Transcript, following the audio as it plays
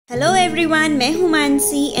Hello everyone, मैं हूँ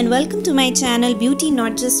Mansi and welcome to my channel Beauty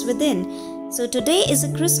Not Just Within. So today is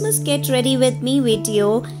a Christmas Get Ready With Me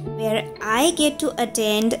video where I get to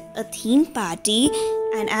attend a theme party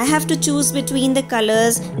and I have to choose between the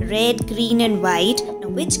colors red, green and white. Now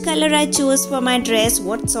which color I choose for my dress,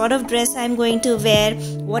 what sort of dress I'm going to wear,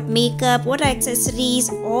 what makeup, what accessories,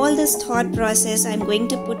 all this thought process I'm going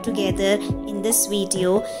to put together in this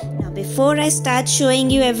video. Now before I start showing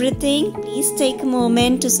you everything, please take a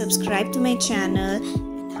moment to subscribe to my channel.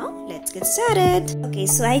 Let's get started. Okay,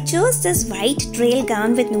 so I chose this white trail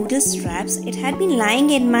gown with noodle straps. It had been lying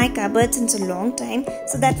in my cupboard since a long time,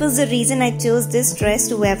 so that was the reason I chose this dress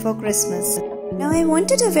to wear for Christmas. Now I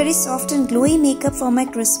wanted a very soft and glowy makeup for my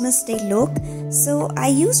Christmas day look, so I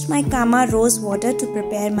used my Kama rose water to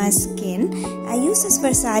prepare my skin. I used this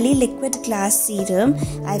Versali liquid glass serum.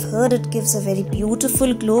 I've heard it gives a very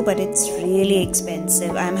beautiful glow, but it's really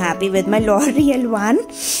expensive. I'm happy with my L'Oreal one.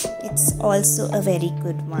 It's also a very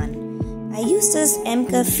good one. I use this M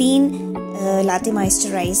Caffeine Latte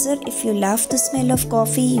Moisturizer. If you love the smell of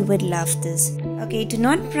coffee, you would love this. Okay, to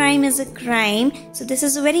not prime is a crime. So this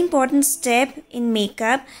is a very important step in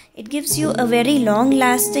makeup. It gives you a very long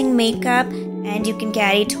lasting makeup and you can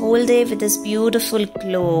carry it whole day with this beautiful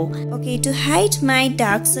glow. Okay, to hide my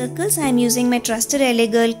dark circles, I am using my Trusted LA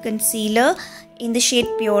Girl concealer in the shade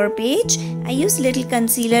Pure Beige. I use little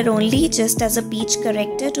concealer only just as a peach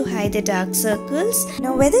corrector to hide the dark circles.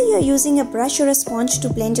 Now whether you are using a brush or a sponge to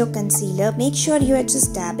blend your concealer, make sure you are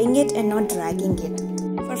just dabbing it and not dragging it.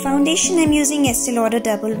 For foundation, I am using Estee Lauder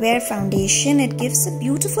Double Wear Foundation. It gives a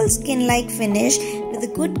beautiful skin-like finish with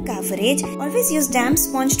a good coverage. Always use damp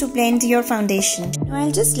sponge to blend your foundation. Now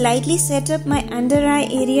I'll just lightly set up my under eye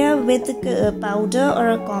area with a powder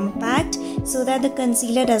or a compact so that the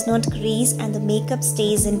concealer does not crease and the makeup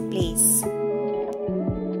stays in place.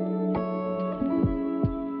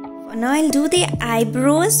 Now I'll do the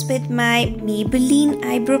eyebrows with my Maybelline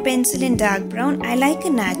eyebrow pencil in dark brown. I like a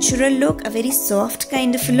natural look, a very soft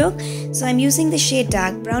kind of look. So I'm using the shade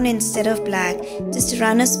dark brown instead of black, just to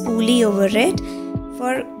run a spoolie over it.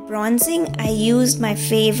 For bronzing, I used my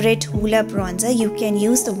favorite Hoola bronzer. You can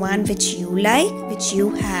use the one which you like, which you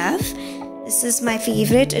have. This is my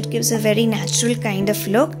favorite. It gives a very natural kind of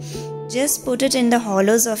look. Just put it in the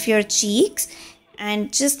hollows of your cheeks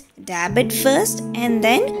and just dab it first and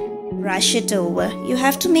then brush it over. You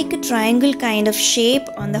have to make a triangle kind of shape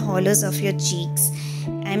on the hollows of your cheeks.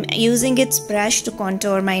 I'm using its brush to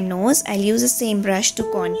contour my nose. I'll use the same brush to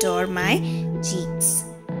contour my cheeks.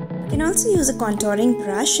 You can also use a contouring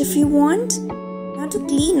brush if you want. Now to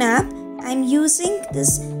clean up, I'm using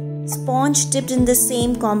this sponge dipped in the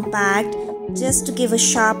same compact just to give a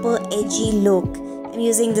sharper, edgy look. I'm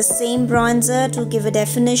using the same bronzer to give a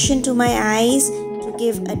definition to my eyes, to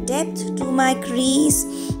give a depth to my crease.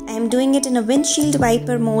 I am doing it in a windshield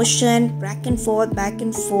wiper motion, back and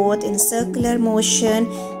forth in circular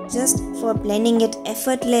motion, just for blending it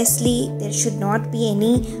effortlessly. There should not be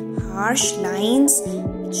any harsh lines.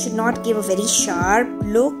 It should not give a very sharp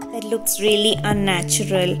look that looks really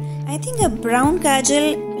unnatural. I think a brown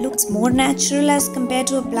kajal looks more natural as compared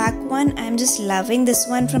to a black one. I'm just loving this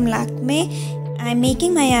one from Lakme. I'm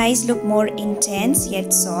making my eyes look more intense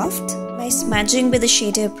yet soft. By smudging with a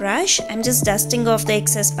shader brush, I'm just dusting off the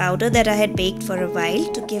excess powder that I had baked for a while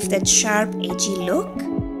to give that sharp, edgy look.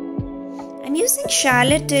 I'm using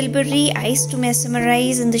Charlotte Tilbury Eyes to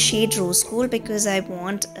Mesmerize in the shade Rose Gold because I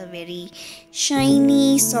want a very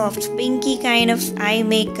shiny, soft, pinky kind of eye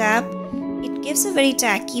makeup. It gives a very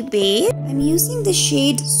tacky base. I'm using the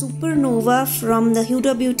shade Supernova from the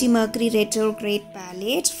Huda Beauty Mercury Retrograde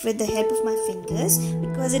palette with the help of my fingers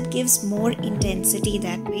because it gives more intensity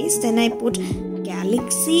that way. Then I put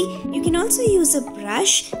Galaxy. You can also use a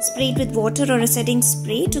brush sprayed with water or a setting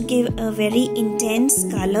spray to give a very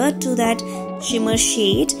intense color to that shimmer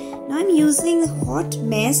shade. Now I'm using Hot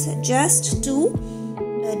Mess just to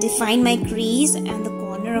define my crease and the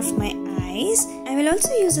corner of my eyes. I will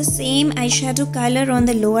also use the same eyeshadow color on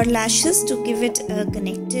the lower lashes to give it a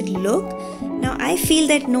connected look. Now I feel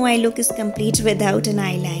that no eye look is complete without an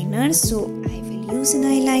eyeliner, so I will use an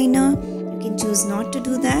eyeliner. You can choose not to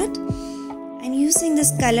do that. I'm using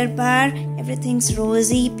this color bar, Everything's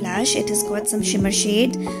Rosy blush. It has got some shimmer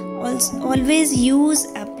shade. Always use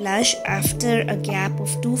a blush after a gap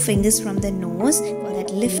of 2 fingers from the nose for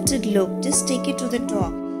that lifted look. Just take it to the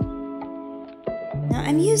top. Now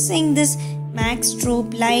I'm using this MAC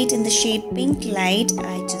strobe light in the shade Pink Light.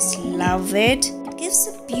 I just love it. It gives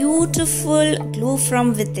a beautiful glow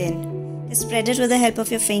from within. Spread it with the help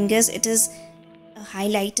of your fingers. It is a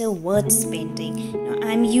highlighter worth spending. Now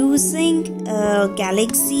I'm using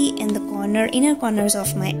Galaxy in the inner corners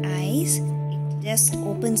of my eyes. It just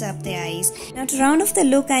opens up the eyes. Now to round off the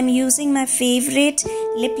look, I'm using my favorite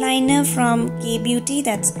lip liner from K-Beauty,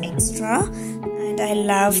 that's Extra. And I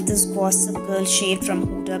love this Gossip Girl shade from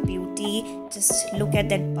Huda Beauty. Just look at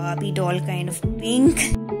that Barbie doll kind of pink.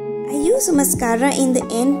 I use a mascara in the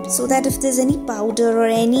end so that if there's any powder or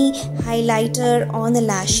any highlighter on the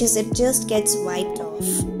lashes, it just gets wiped off.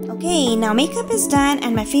 Okay, now makeup is done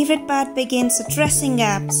and my favorite part begins, so dressing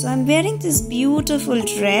up. So I'm wearing this beautiful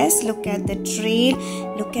dress. Look at the trail,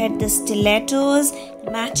 look at the stilettos,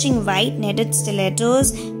 matching white netted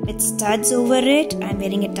stilettos with studs over it. I'm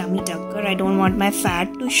wearing a tummy tucker. I don't want my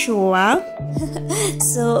fat to show up.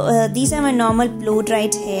 So these are my normal blow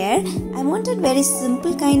dried hair. I wanted very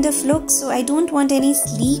simple kind of look, so I don't want any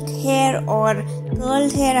sleek hair or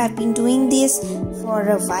curled hair. I've been doing this for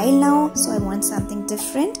a while now, so I want something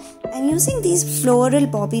different. I'm using these floral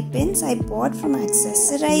bobby pins I bought from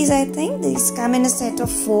Accessorize, I think. These come in a set of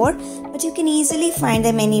 4, but you can easily find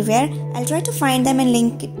them anywhere. I'll try to find them and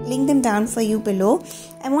link them down for you below.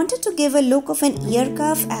 I wanted to give a look of an ear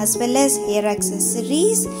cuff as well as hair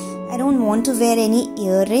accessories. I don't want to wear any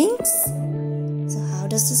earrings. So how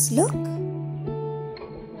does this look?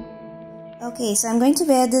 Okay, so I'm going to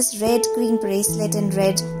wear this red green bracelet and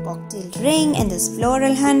red cocktail ring and this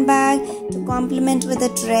floral handbag to complement with the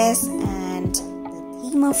dress and the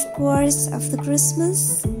theme, of course, of the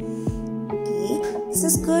Christmas. Okay, this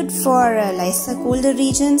is good for lesser colder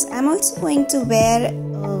regions. I'm also going to wear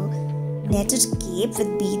a netted cape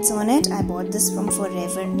with beads on it. I bought this from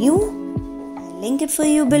Forever New. I'll link it for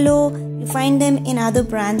you below. You find them in other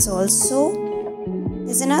brands also.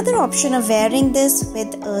 There's another option of wearing this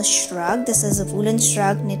with a shrug. This is a woolen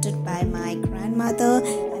shrug knitted by my grandmother.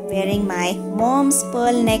 I'm wearing my mom's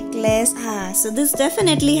pearl necklace. So this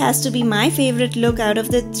definitely has to be my favorite look out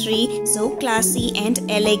of the 3. So classy and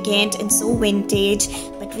elegant and so vintage.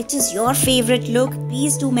 But which is your favorite look?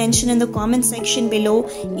 Please do mention in the comment section below.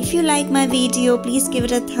 If you like my video, please give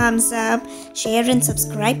it a thumbs up, share and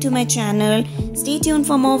subscribe to my channel. Stay tuned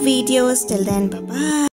for more videos. Till then, bye bye.